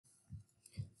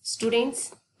Students,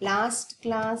 last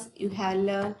class you have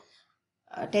learned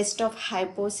test of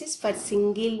hypothesis for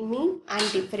single mean and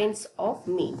difference of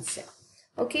means.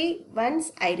 Okay, once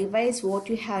I revise what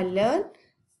you have learned,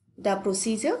 the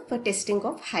procedure for testing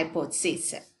of hypothesis.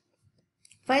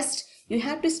 First, you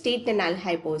have to state the null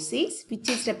hypothesis, which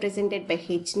is represented by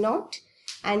H0,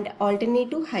 and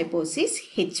alternative hypothesis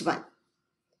H1.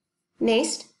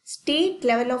 Next, state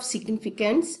level of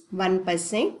significance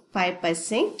 1%,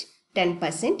 5%,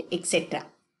 10%, etc.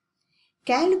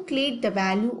 Calculate the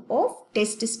value of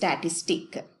test statistic.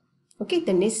 Okay,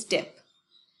 the next step.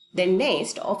 Then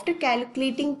next, after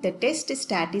calculating the test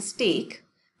statistic,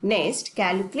 next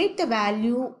calculate the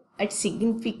value at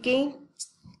significance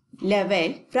level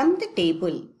from the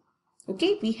table.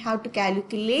 Okay, we have to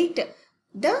calculate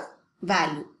the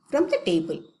value from the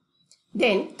table.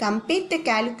 Then compare the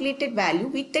calculated value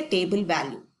with the table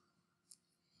value.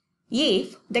 If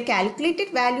the calculated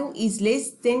value is less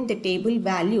than the table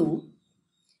value,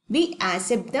 we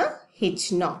accept the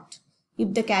H0. If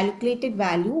the calculated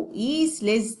value is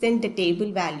less than the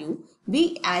table value, we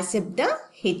accept the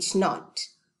H0.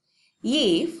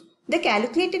 If the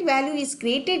calculated value is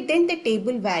greater than the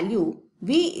table value,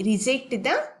 we reject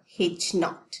the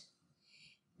H0.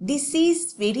 This is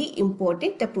very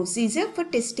important, the procedure for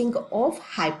testing of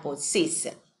hypothesis.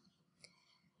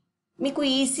 మీకు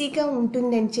ఈజీగా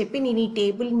ఉంటుందని చెప్పి నేను ఈ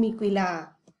table మీకు ఇలా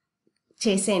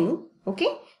చేశాను. Okay,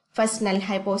 first null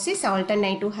hypothesis,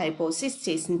 alternative hypothesis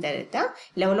చేసిన తర్వాత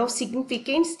level of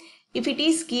significance, if it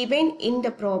is given in the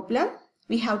problem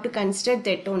we have to consider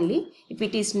that only. If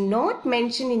it is not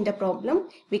mentioned in the problem,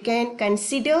 we can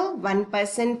consider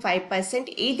 1%,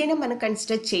 5%, ఏదైనా మనం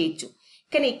consider చేయొచ్చు.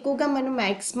 కానీ ఎక్కువగా మనం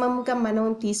మ్యాక్సిమంగా మనం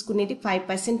తీసుకునేది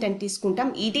 5% అని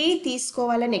తీసుకుంటాం. ఇదే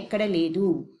తీసుకోవాలని ఎక్కడ లేదు.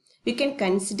 We can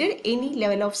consider any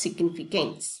level of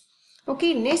significance. Okay,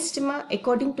 next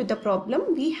according to the problem,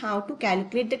 we have to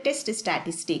calculate the test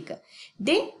statistic.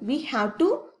 Then we have to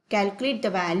calculate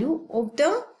the value of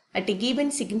the at a given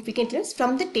significance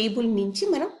from the table నుంచి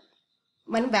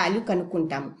మనం value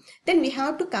కనుక్కుంటాము. Then we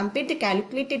have to compare the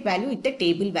calculated value with the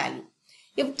table value.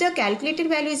 If the calculated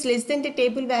value is less than the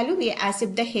table value, we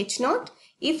accept the H0.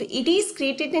 If it is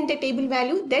greater than the table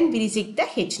value, then we reject the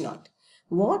H0.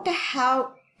 What I have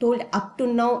told up to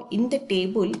now in the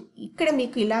table, ఇక్కడ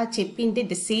మీకు ఇలా చెప్పింది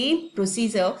the same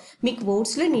procedure మీకు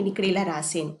వర్డ్స్లో నేను ఇక్కడ ఇలా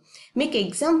రాసాను. మీకు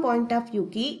exam point of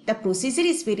వ్యూకి the procedure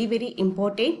is very very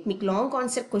important. మీకు లాంగ్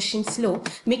ఆన్సర్ క్వశ్చన్స్లో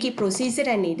మీకు ఈ ప్రొసీజర్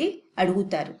అనేది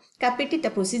అడుగుతారు. కాబట్టి the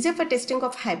procedure for testing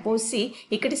of hypothesis,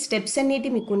 ఇక్కడ స్టెప్స్ అనేది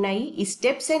మీకు ఉన్నాయి. ఈ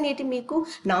స్టెప్స్ అనేది మీకు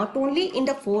not only in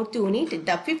the 4th unit,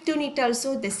 the 5th unit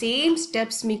also the same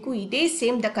steps మీకు ఇదే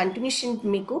సేమ్ ద కంటిన్యూషన్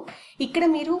మీకు ఇక్కడ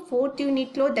మీరు 4th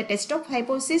యూనిట్లో the test of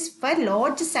hypothesis for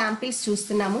large samples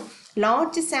చూస్తున్నాము.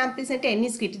 Large samples at n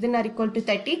is greater than or equal to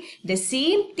 30. The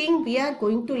same thing we are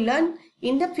going to learn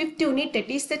in the 5th unit, that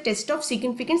is the test of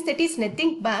significance, that is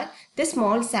nothing but the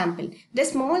small sample. The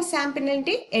small sample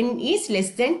ante n is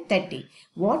less than 30.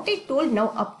 What I told now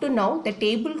up to now, the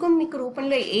table ko meeku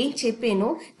roopanlo em cheppano,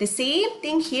 the same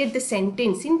thing here, the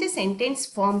sentence in the sentence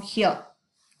form here.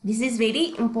 This is very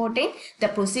important, the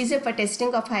procedure for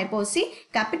testing of hypothesis.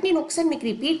 కాబట్టి నేను ఒకసారి మీకు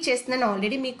repeat చేస్తున్నాను,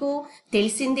 already మీకు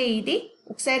తెలిసిందే ఇది.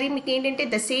 ఒకసారి మీకు ఏంటంటే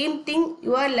the same thing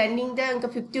you are learning the ఇంకా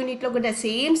 5th యూనిట్లో కూడా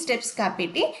సేమ్ స్టెప్స్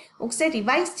కాబట్టి ఒకసారి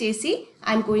రివైజ్ చేసి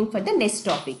I'm going for the next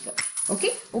topic. Okay,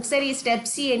 ఒకసారి ఈ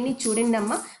స్టెప్స్ ఇవన్నీ చూడండి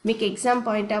అమ్మా. మీకు ఎగ్జామ్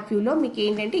పాయింట్ ఆఫ్ వ్యూలో మీకు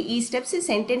ఏంటంటే ఈ స్టెప్స్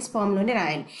సెంటెన్స్ ఫామ్లోనే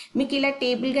రాయాలి. మీకు ఇలా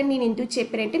టేబుల్గా నేను ఎందుకు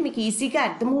చెప్పానంటే మీకు ఈజీగా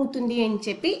అర్థమవుతుంది అని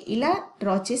చెప్పి ఇలా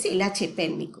డ్రా చేసి ఇలా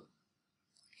చెప్పాను మీకు.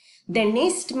 The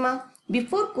next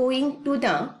before going to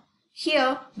the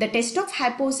here the test of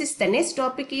hypothesis, the next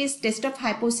topic is test of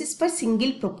hypothesis for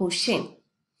single proportion.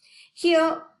 Here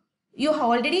you have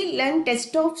already learned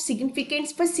test of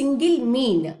significance for single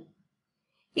mean.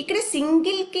 ఇక్కడ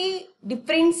single కి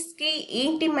difference కి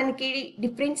ఏంటి, మనకి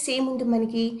difference ఏముంది,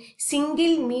 మనకి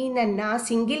single mean అన్న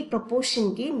single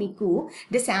proportion కి మీకు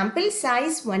ద శాంపిల్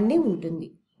సైజ్ 1 ఉంటుంది,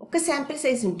 ఒక శాంపిల్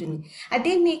సైజ్ ఉంటుంది.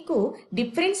 అదే మీకు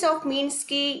difference of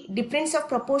మీన్స్కి difference of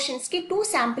ప్రపోర్షన్స్కి 2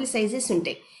 sample sizes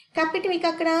ఉంటాయి. కాబట్టి మీకు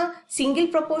అక్కడ సింగిల్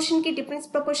ప్రపోర్షన్కి డిఫరెన్స్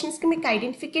ప్రపోర్షన్స్కి మీకు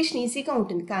ఐడెంటిఫికేషన్ ఈజీగా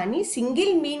ఉంటుంది. కానీ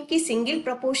సింగిల్ మీన్కి సింగిల్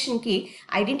ప్రపోర్షన్కి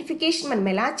ఐడెంటిఫికేషన్ మనం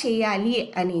ఎలా చేయాలి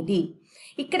అనేది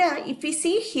ఇక్కడ if you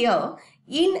see here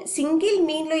in single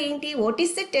మీన్లో ఏంటి, what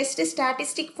is the test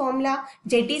statistic formula,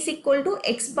 z is equal to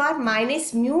x bar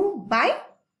minus mu by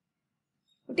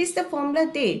what is the formula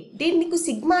there. Then మీకు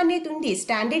సిగ్మా అనేది ఉంది,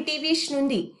 standard deviation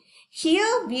ఉంది.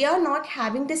 Here we are not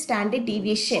having the standard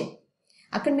deviation.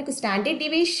 అక్కడ మీకు standard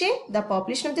deviation, the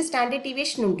population of the standard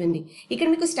deviation ఉంటుంది. ఇక్కడ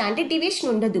మీకు standard deviation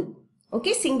ఉండదు.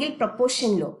 ఓకే, సింగిల్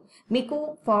ప్రపోర్షన్లో మీకు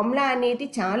ఫార్ములా అనేది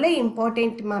చాలా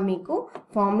ఇంపార్టెంట్ మా. మీకు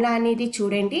ఫార్ములా అనేది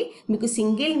చూడండి, మీకు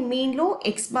single మీన్లో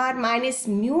X bar minus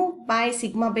mu by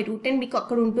sigma by root అని మీకు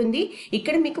అక్కడ ఉంటుంది.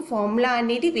 ఇక్కడ మీకు ఫార్ములా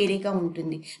అనేది వేరేగా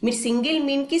ఉంటుంది. మీరు single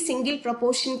మీన్కి single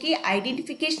ప్రపోర్షన్కి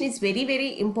identification is very very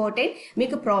important.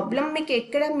 మీకు ప్రాబ్లం మీకు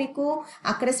ఎక్కడ మీకు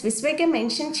అక్కడ స్పెసిఫిక్గా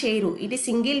మెన్షన్ చేయరు ఇది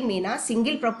single Meena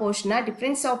single ప్రపోర్షనా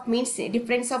difference of means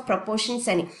difference of proportions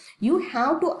అని. You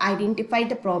have to identify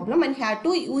the problem and have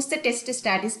to use the test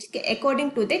statistic according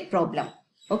to that problem.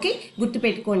 Okay,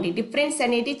 గుర్తుపెట్టుకోండి డిఫరెన్స్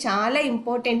అనేది చాలా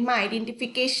ఇంపార్టెంట్ మా.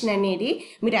 ఐడెంటిఫికేషన్ అనేది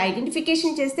మీరు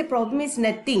ఐడెంటిఫికేషన్ చేస్తే problem is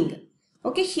nothing.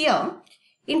 Okay, here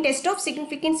in test of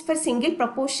significance for single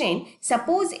proportion,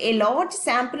 suppose a large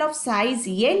sample of size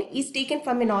n is taken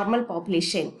from a normal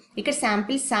population. ఇక్కడ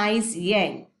sample size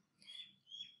n.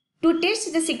 To test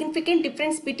the significant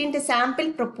difference between the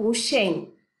sample proportion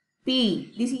P,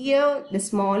 this here the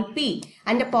small p,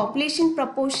 and the population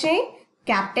proportion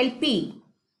capital P.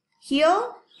 Here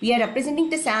we are representing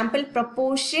the sample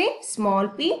proportion small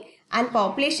p and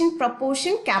population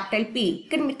proportion capital P.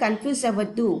 ఇక్కడ మీరు confuse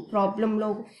అవ్వద్దు. ప్రాబ్లంలో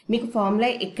మీకు formula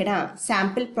ఇక్కడ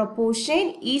sample proportion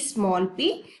is small p,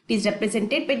 it is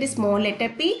represented by the small letter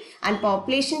p, and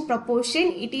population proportion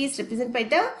it is represented by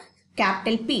the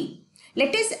capital P.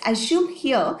 Let us assume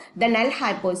here the null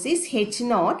hypothesis H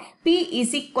naught P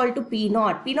is equal to P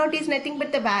naught. P naught is nothing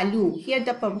but the value. Here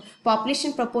the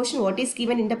population proportion what is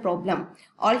given in the problem.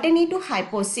 Alternative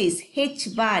hypothesis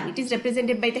H1 it is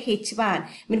represented by the H1.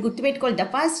 మీరు గుర్తుపెట్టుకోవాలి,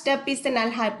 the first step is the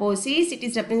null hypothesis, it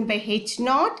is represented by H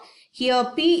naught. Here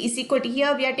P is equal to,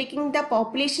 here we are taking the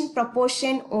population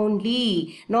proportion only,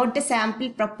 not the sample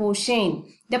proportion.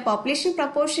 The population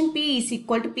proportion P is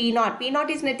equal to P naught. P naught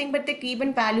is nothing but the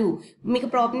given value. మీకు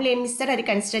ప్రాబ్లంలో ఏమి ఇస్తారు అది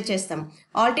consider చేస్తాం.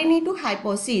 Alternative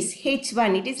hypothesis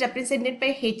H1 it is represented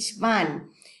by H1.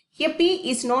 Here P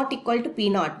is not equal to P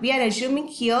naught. We are assuming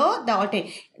here the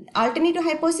alternative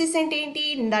hypothesis అంటే ఏంటి,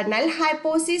 the null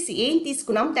hypothesis ఏం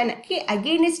తీసుకున్నాం దానికి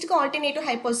అగైనెస్ట్గా alternative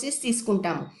hypothesis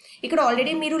తీసుకుంటాము. ఇక్కడ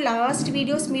ఆల్రెడీ మీరు లాస్ట్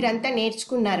వీడియోస్ మీరంతా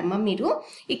నేర్చుకున్నారమ్మా. మీరు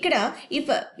ఇక్కడ ఇఫ్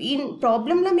ఈ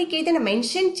ప్రాబ్లంలో మీకు ఏదైనా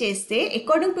మెన్షన్ చేస్తే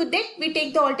according to that we take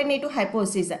the alternative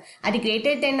hypothesis, అది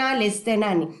గ్రేటర్ దెనా లెస్ దెనా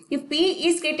అని. If P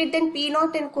is greater than p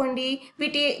nought అనుకోండి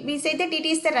వి say that it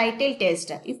is the right tile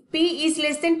test. If P is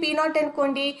less than p nought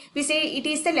అనుకోండి వి say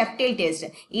it is the left tile test.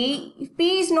 If P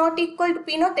is not equal to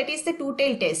p nought that is the two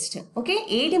tile test. Okay,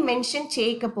 ఏది mention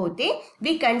చేయకపోతే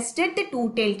we consider the two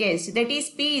tile test, that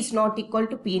is P is not equal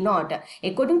to p nought.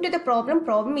 According to the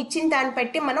problem ఇచ్చిన దాన్ని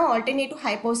బట్టి మనం alternative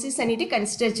hypothesis అనేది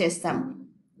consider చేస్తాం.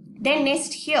 Then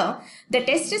next here the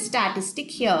test statistic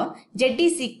here Z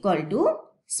is equal to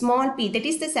small p that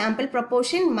is the sample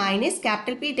proportion minus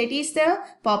capital P that is the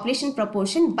population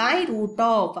proportion by root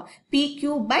of PQ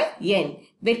by N,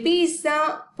 where P is the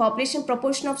population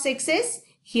proportion of sexes.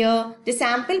 Here the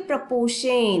sample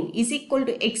proportion is equal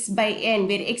to x by n,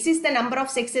 where x is the number of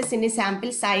sexes in a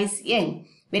sample size n,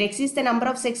 where x is the number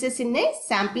of sexes in a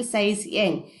sample size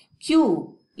n. Q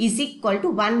is equal to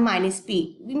 1 minus p.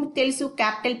 మీకు తెలుసు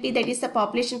capital P that is the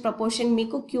population proportion,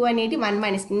 మీకు Q అనేది 1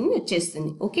 minus p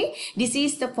వచ్చేస్తుంది. Okay, this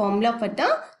is the formula for the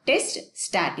test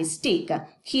statistic.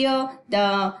 Here the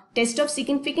test of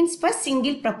significance for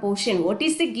single proportion. What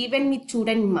is the given మీరు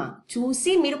చూడండి మా,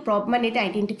 చూసి మీరు problem అనేది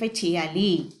identify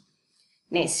చేయాలి.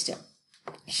 Next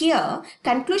here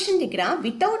conclusion దగ్గర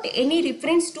without any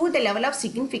reference to the level of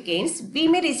significance we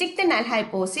may reject the null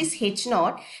hypothesis H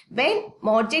naught when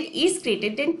mod z is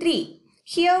greater than 3.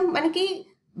 here మనకి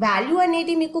value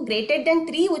అనేది మీకు గ్రేటర్ దెన్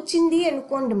 3 వచ్చింది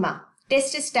అనుకోండి మా,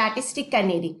 test statistic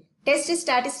అనేది test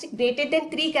statistic greater than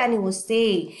 3 కానీ వస్తే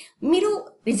మీరు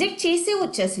రిజెక్ట్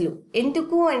చేసేవచ్చు. అసలు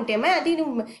ఎందుకు అంటే అది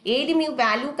ఏది మీ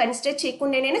value consider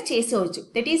చేయకుండానైనా చేసేవచ్చు.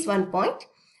 That is 1 point.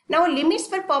 Now limits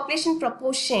for population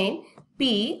proportion P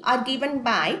are given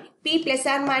by P plus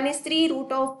or minus 3 root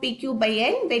of PQ by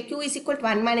N, where Q is equal to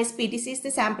 1 minus P. This is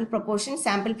the sample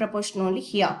proportion only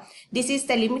here. This is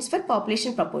the limits for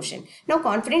population proportion. Now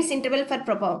confidence interval for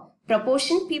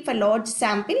proportion P for large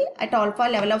sample at alpha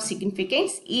level of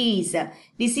significance is,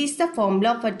 this is the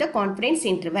formula for the confidence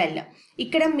interval.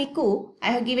 ఇక్కడ మీకు I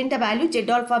have given the value Z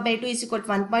alpha by 2 is equal to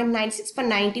 1.96 for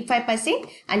 95%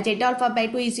 and Z alpha by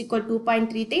 2 is equal to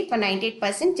 2.33 for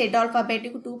 98%, Z alpha by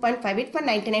 2 2.58 for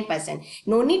 99%.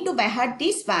 No need to by heart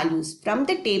these values. From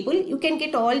the table you can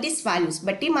get all these values.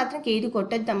 బట్టి మాత్రం ఏది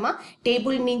కొట్టద్దమ్మా,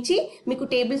 table నుంచి మీకు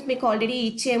tables మీకు already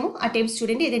ఇచ్చాము, ఆ tables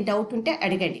చూడండి, ఏదైనా డౌట్ ఉంటే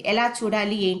అడగండి ఎలా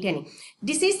చూడాలి ఏంటి అని.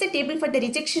 This is the table for the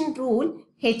rejection rule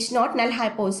H naught null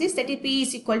hypothesis, that is P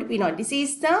is equal to P naught. This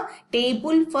is the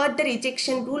table for the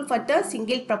rejection rule for the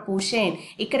single proportion.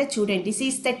 ఇక్కడ చూడండి, this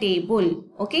is the table.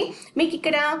 Okay, మీకు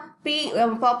ఇక్కడ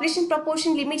population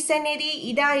proportion limits అనేది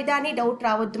ఇదా అని doubt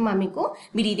రావద్దమ్మా. మీకు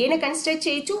మీరు ఇదైనా కన్సిడర్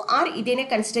చేయొచ్చు ఆర్ ఇదైనా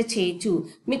కన్సిడర్ చేయొచ్చు.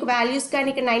 మీకు వాల్యూస్ కానీ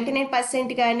ఇక్కడ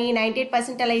 99% కానీ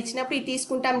 98% అలా ఇచ్చినప్పుడు ఇది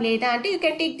తీసుకుంటాం లేదా అంటే you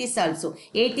can take this also.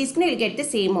 ఏది తీసుకుని will get the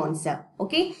same answer.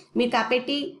 Okay, మీరు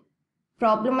కాబట్టి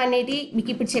ప్రాబ్లం అనేది మీకు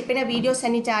ఇప్పుడు చెప్పిన వీడియోస్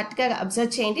అన్ని జాగ్రత్తగా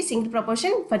అబ్జర్వ్ చేయండి. Single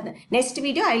proportion. For the next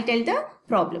video I will tell the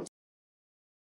problems.